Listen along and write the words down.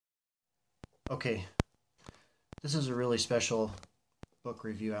Okay, this is a really special book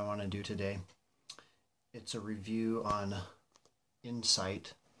review I want to do today. It's a review on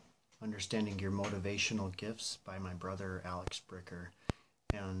Insight, Understanding Your Motivational Gifts by my brother Alex Bricker.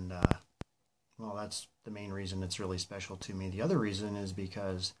 And, well, that's the main reason it's really special to me. The other reason is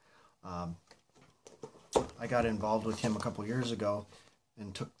because I got involved with him a couple years ago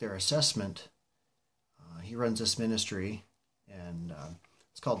and took their assessment. He runs this ministry, and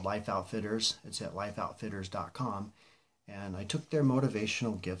it's called Life Outfitters. It's at lifeoutfitters.com. And I took their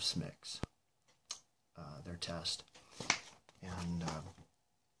motivational gifts mix, their test. And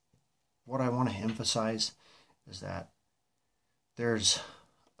what I want to emphasize is that there's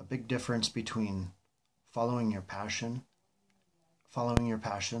a big difference between following your passion, following your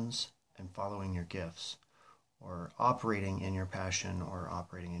passions, and following your gifts, or operating in your passion or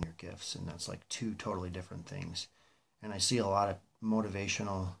operating in your gifts. And that's like two totally different things. And I see a lot of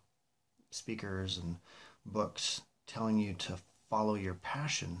motivational speakers and books telling you to follow your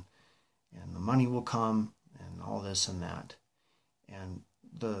passion and the money will come and all this and that. And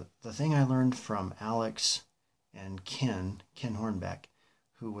the thing I learned from Alex and Ken Hoornbeek,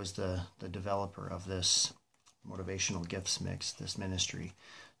 who was the developer of this motivational gifts mix, this ministry,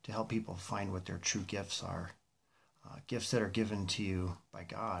 to help people find what their true gifts are, gifts that are given to you by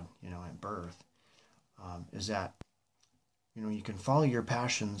God, at birth, is that, you can follow your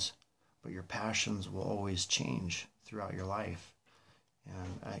passions, but your passions will always change throughout your life.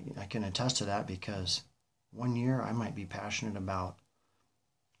 And I can attest to that because one year I might be passionate about,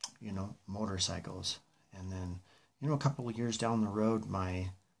 motorcycles. And then, a couple of years down the road, my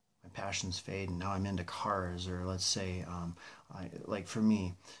passions fade and now I'm into cars. Or let's say, like for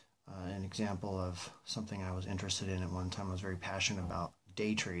me, an example of something I was interested in at one time, I was very passionate about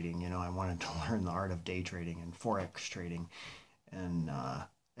day trading. I wanted to learn the art of day trading and forex trading. And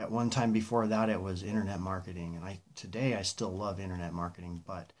at one time before that, it was internet marketing. And today I still love internet marketing,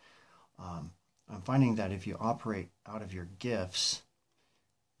 but I'm finding that if you operate out of your gifts,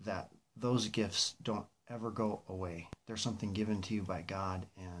 that those gifts don't ever go away. There's something given to you by God,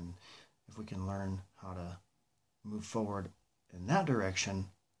 and if we can learn how to move forward in that direction,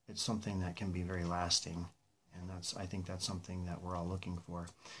 it's something that can be very lasting. And I think that's something that we're all looking for.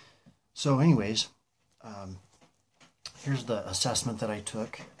 So anyways, here's the assessment that I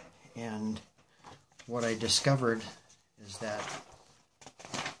took. And what I discovered is that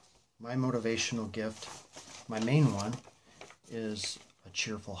my motivational gift, my main one, is a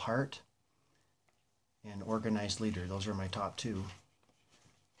cheerful heart and organized leader. Those are my top two.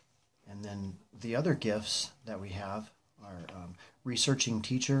 And then the other gifts that we have are researching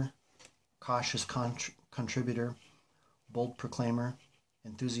teacher, cautious contributor, bold proclaimer,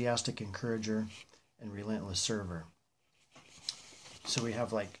 enthusiastic encourager, and relentless server. So we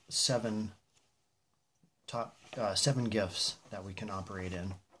have like seven gifts that we can operate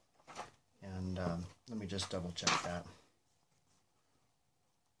in. And let me just double check that.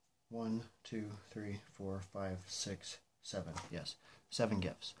 1, 2, 3, 4, 5, 6, 7. Yes, 7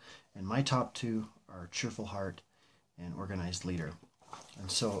 gifts. And my top two are cheerful heart and organized leader. And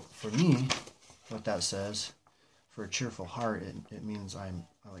so for me, what that says, for a cheerful heart, it means I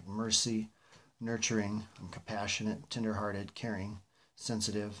like mercy, nurturing, I'm compassionate, tenderhearted, caring,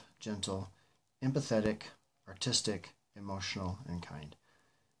 sensitive, gentle, empathetic, artistic, emotional, and kind.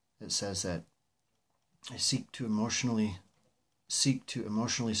 It says that I seek to emotionally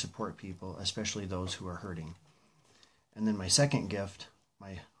support people, especially those who are hurting. And then my second gift,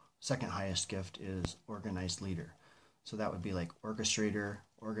 my second highest gift, is organized leader. So that would be like orchestrator,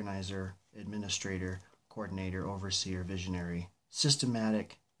 organizer, administrator, coordinator, overseer, visionary,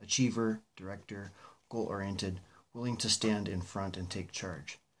 systematic, achiever, director, goal-oriented, willing to stand in front and take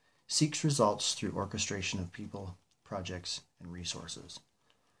charge. Seeks results through orchestration of people, projects, and resources.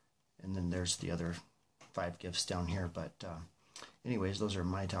 And then there's the other 5 gifts down here, but anyways, those are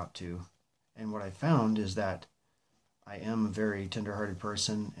my top two. And what I found is that I am a very tender-hearted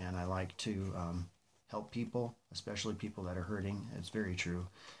person, and I like to help people, especially people that are hurting. It's very true.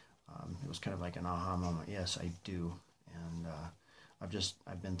 It was kind of like an aha moment. Yes, I do. And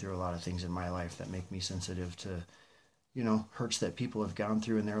I've been through a lot of things in my life that make me sensitive to, hurts that people have gone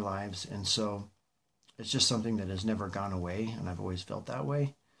through in their lives. And so it's just something that has never gone away, and I've always felt that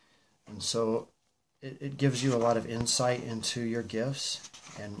way. And so it gives you a lot of insight into your gifts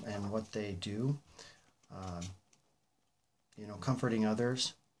and what they do. Comforting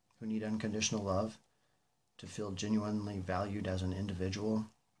others who need unconditional love, to feel genuinely valued as an individual.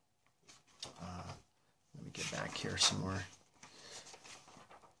 Let me get back here some more.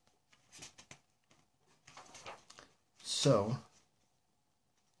 So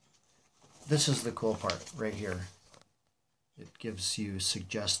this is the cool part right here. It gives you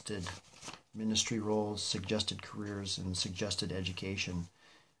suggested ministry roles, suggested careers, and suggested education.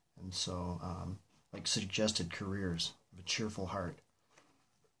 And so, like suggested careers of a cheerful heart.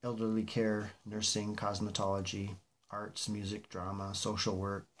 Elderly care, nursing, cosmetology, arts, music, drama, social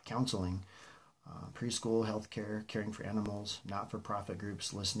work, counseling, preschool, healthcare, caring for animals, not-for-profit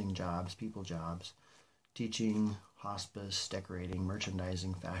groups, listening jobs, people jobs, teaching, hospice, decorating,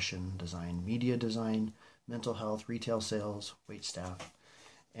 merchandising, fashion, design, media design, mental health, retail sales, wait staff.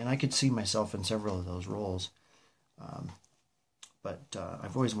 And I could see myself in several of those roles. But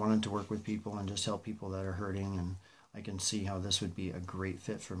I've always wanted to work with people and just help people that are hurting, and I can see how this would be a great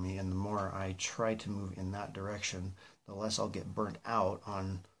fit for me. And the more I try to move in that direction, the less I'll get burnt out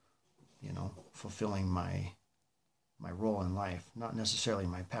on, fulfilling my role in life. Not necessarily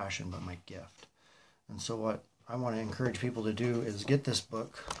my passion, but my gift. And so what I want to encourage people to do is get this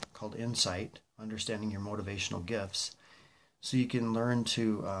book called Insight, Understanding Your Motivational Gifts, so you can learn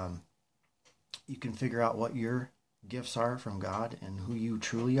to, you can figure out what your gifts are from God and who you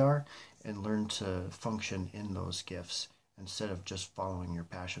truly are, and learn to function in those gifts instead of just following your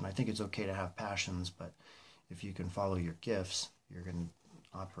passion. I think it's okay to have passions, but if you can follow your gifts, you're going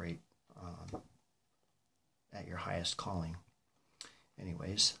to operate at your highest calling.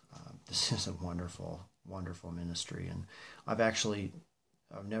 Anyways, this is a wonderful, wonderful ministry, and I've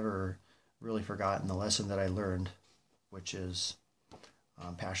never really forgotten the lesson that I learned, which is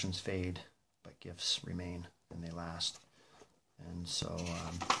passions fade, but gifts remain, and they last. And so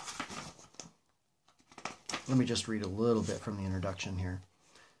let me just read a little bit from the introduction here.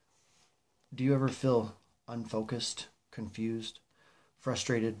 Do you ever feel unfocused, confused,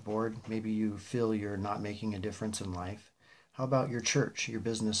 frustrated, bored? Maybe you feel you're not making a difference in life. How about your church, your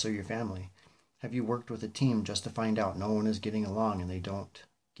business, or your family? Have you worked with a team just to find out no one is getting along and they don't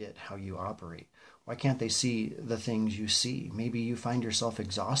get how you operate? Why can't they see the things you see? Maybe you find yourself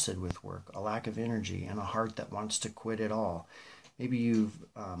exhausted with work, a lack of energy, and a heart that wants to quit it all. Maybe you've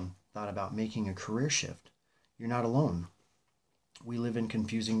thought about making a career shift. You're not alone. We live in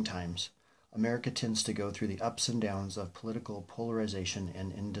confusing times. America tends to go through the ups and downs of political polarization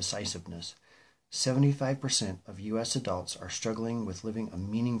and indecisiveness. 75% of U.S. adults are struggling with living a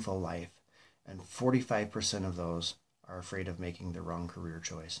meaningful life, and 45% of those are afraid of making the wrong career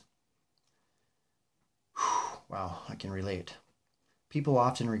choice. Wow, I can relate. People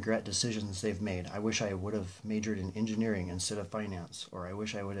often regret decisions they've made. I wish I would have majored in engineering instead of finance, or I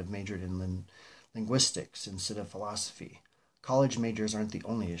wish I would have majored in linguistics instead of philosophy. College majors aren't the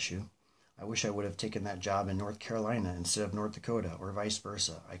only issue. I wish I would have taken that job in North Carolina instead of North Dakota, or vice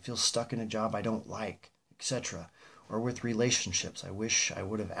versa. I feel stuck in a job I don't like, etc. Or with relationships, I wish I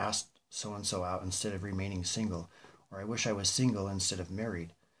would have asked so-and-so out instead of remaining single, or I wish I was single instead of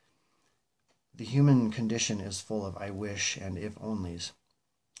married. The human condition is full of I wish and if onlys.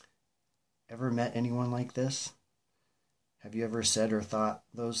 Ever met anyone like this? Have you ever said or thought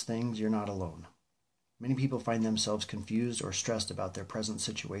those things? You're not alone. Many people find themselves confused or stressed about their present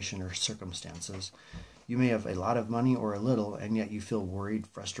situation or circumstances. You may have a lot of money or a little, and yet you feel worried,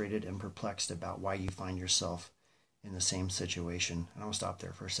 frustrated, and perplexed about why you find yourself in the same situation. And I'll stop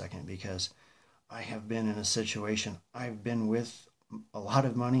there for a second, because I have been in a situation. I've been with a lot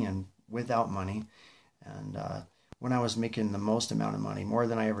of money and without money. And when I was making the most amount of money, more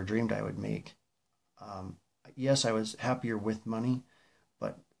than I ever dreamed I would make, yes, I was happier with money,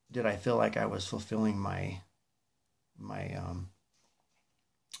 but did I feel like I was fulfilling my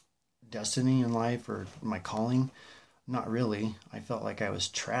destiny in life or my calling? Not really. I felt like I was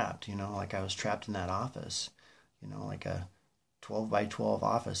trapped, like I was trapped in that office, like a 12 by 12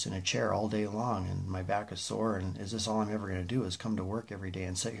 office in a chair all day long, and my back is sore, and is this all I'm ever going to do, is come to work every day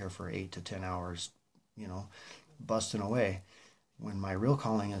and sit here for 8 to 10 hours, busting away, when my real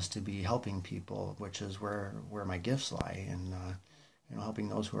calling is to be helping people, which is where my gifts lie, and helping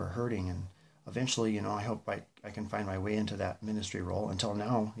those who are hurting. And eventually, I hope I can find my way into that ministry role. Until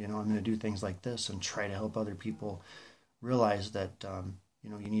now, I'm going to do things like this and try to help other people realize that,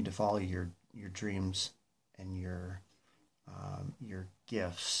 you need to follow your dreams and your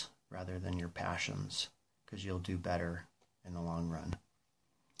gifts rather than your passions, because you'll do better in the long run.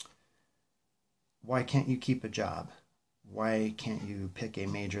 Why can't you keep a job? Why can't you pick a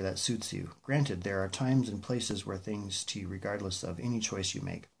major that suits you? Granted, there are times and places where things to you regardless of any choice you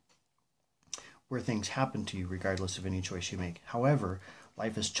make, where things happen to you regardless of any choice you make. However,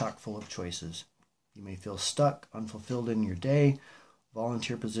 life is chock full of choices. You may feel stuck, unfulfilled in your day,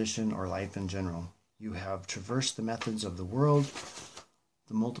 volunteer position, or life in general. You have traversed the methods of the world,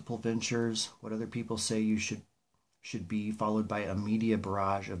 the multiple ventures, what other people say you should should be followed by a media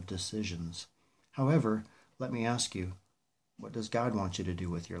barrage of decisions. However, let me ask you, what does God want you to do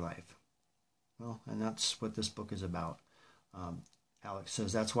with your life? Well, and that's what this book is about. Alex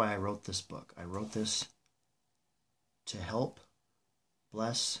says, that's why I wrote this book. I wrote this to help,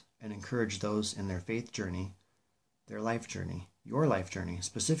 bless, and encourage those in their faith journey, their life journey, your life journey.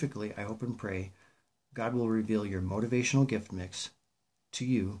 Specifically, I hope and pray God will reveal your motivational gift mix to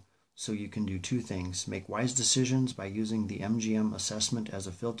you so you can do two things: make wise decisions by using the MGM assessment as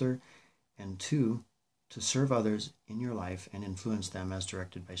a filter, and two, to serve others in your life and influence them as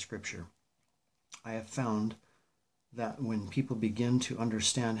directed by Scripture. I have found that when people begin to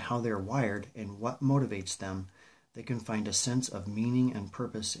understand how they're wired and what motivates them, they can find a sense of meaning and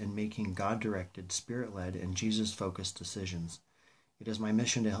purpose in making God-directed, Spirit-led, and Jesus-focused decisions. It is my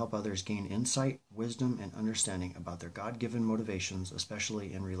mission to help others gain insight, wisdom, and understanding about their God-given motivations,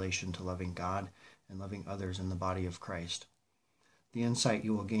 especially in relation to loving God and loving others in the body of Christ. The insight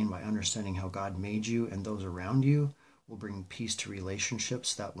you will gain by understanding how God made you and those around you will bring peace to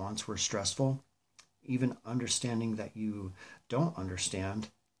relationships that once were stressful. Even understanding that you don't understand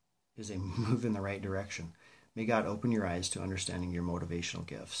is a move in the right direction. May God open your eyes to understanding your motivational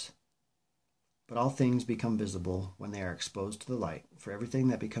gifts. But all things become visible when they are exposed to the light, for everything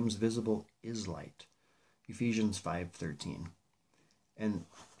that becomes visible is light. Ephesians 5:13. And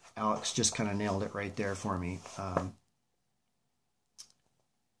Alex just kind of nailed it right there for me.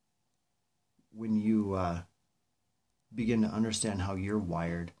 When you begin to understand how you're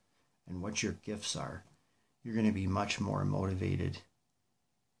wired and what your gifts are, you're going to be much more motivated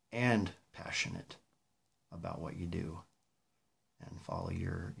and passionate about what you do and follow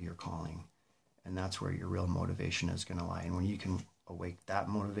your calling. And that's where your real motivation is going to lie. And when you can awake that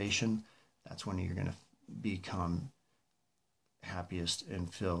motivation, that's when you're going to become happiest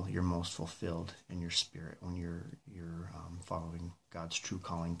and feel your most fulfilled in your spirit, when you're following God's true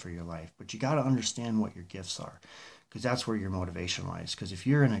calling for your life. But you got to understand what your gifts are, because that's where your motivation lies. Because if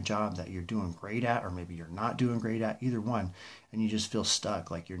you're in a job that you're doing great at, or maybe you're not doing great at, either one, and you just feel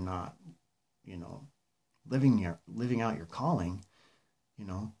stuck, like you're not, living out your calling,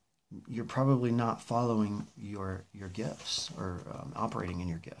 you're probably not following your gifts or operating in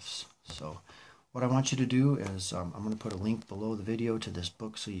your gifts. So what I want you to do is I'm going to put a link below the video to this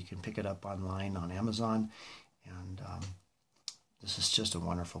book so you can pick it up online on Amazon. And this is just a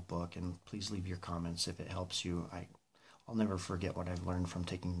wonderful book. And please leave your comments if it helps you. I'll never forget what I've learned from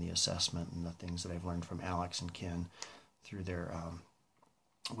taking the assessment and the things that I've learned from Alex and Ken through their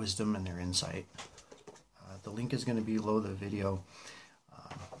wisdom and their insight. The link is going to be below the video.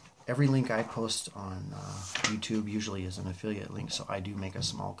 Every link I post on YouTube usually is an affiliate link, so I do make a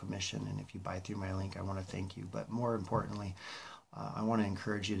small commission, and if you buy through my link, I want to thank you. But more importantly, I want to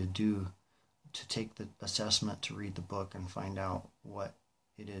encourage you to take the assessment, to read the book, and find out what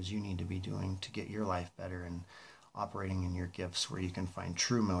it is you need to be doing to get your life better and operating in your gifts, where you can find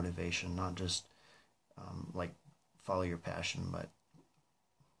true motivation, not just like follow your passion, but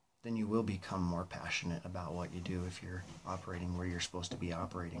then you will become more passionate about what you do if you're operating where you're supposed to be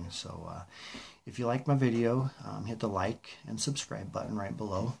operating. So if you like my video, hit the like and subscribe button right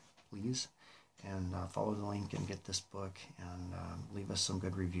below, please. And follow the link and get this book, and leave us some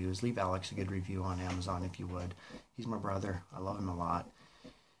good reviews. Leave Alex a good review on Amazon if you would. He's my brother. I love him a lot.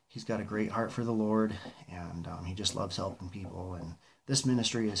 He's got a great heart for the Lord, and he just loves helping people. And this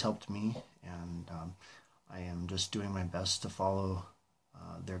ministry has helped me, and I am just doing my best to follow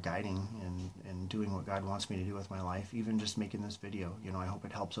their guiding and doing what God wants me to do with my life, even just making this video. I hope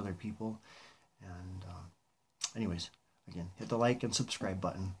it helps other people. And anyways, again, hit the like and subscribe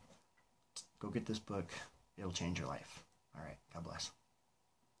button. Go get this book. It'll change your life. All right. God bless.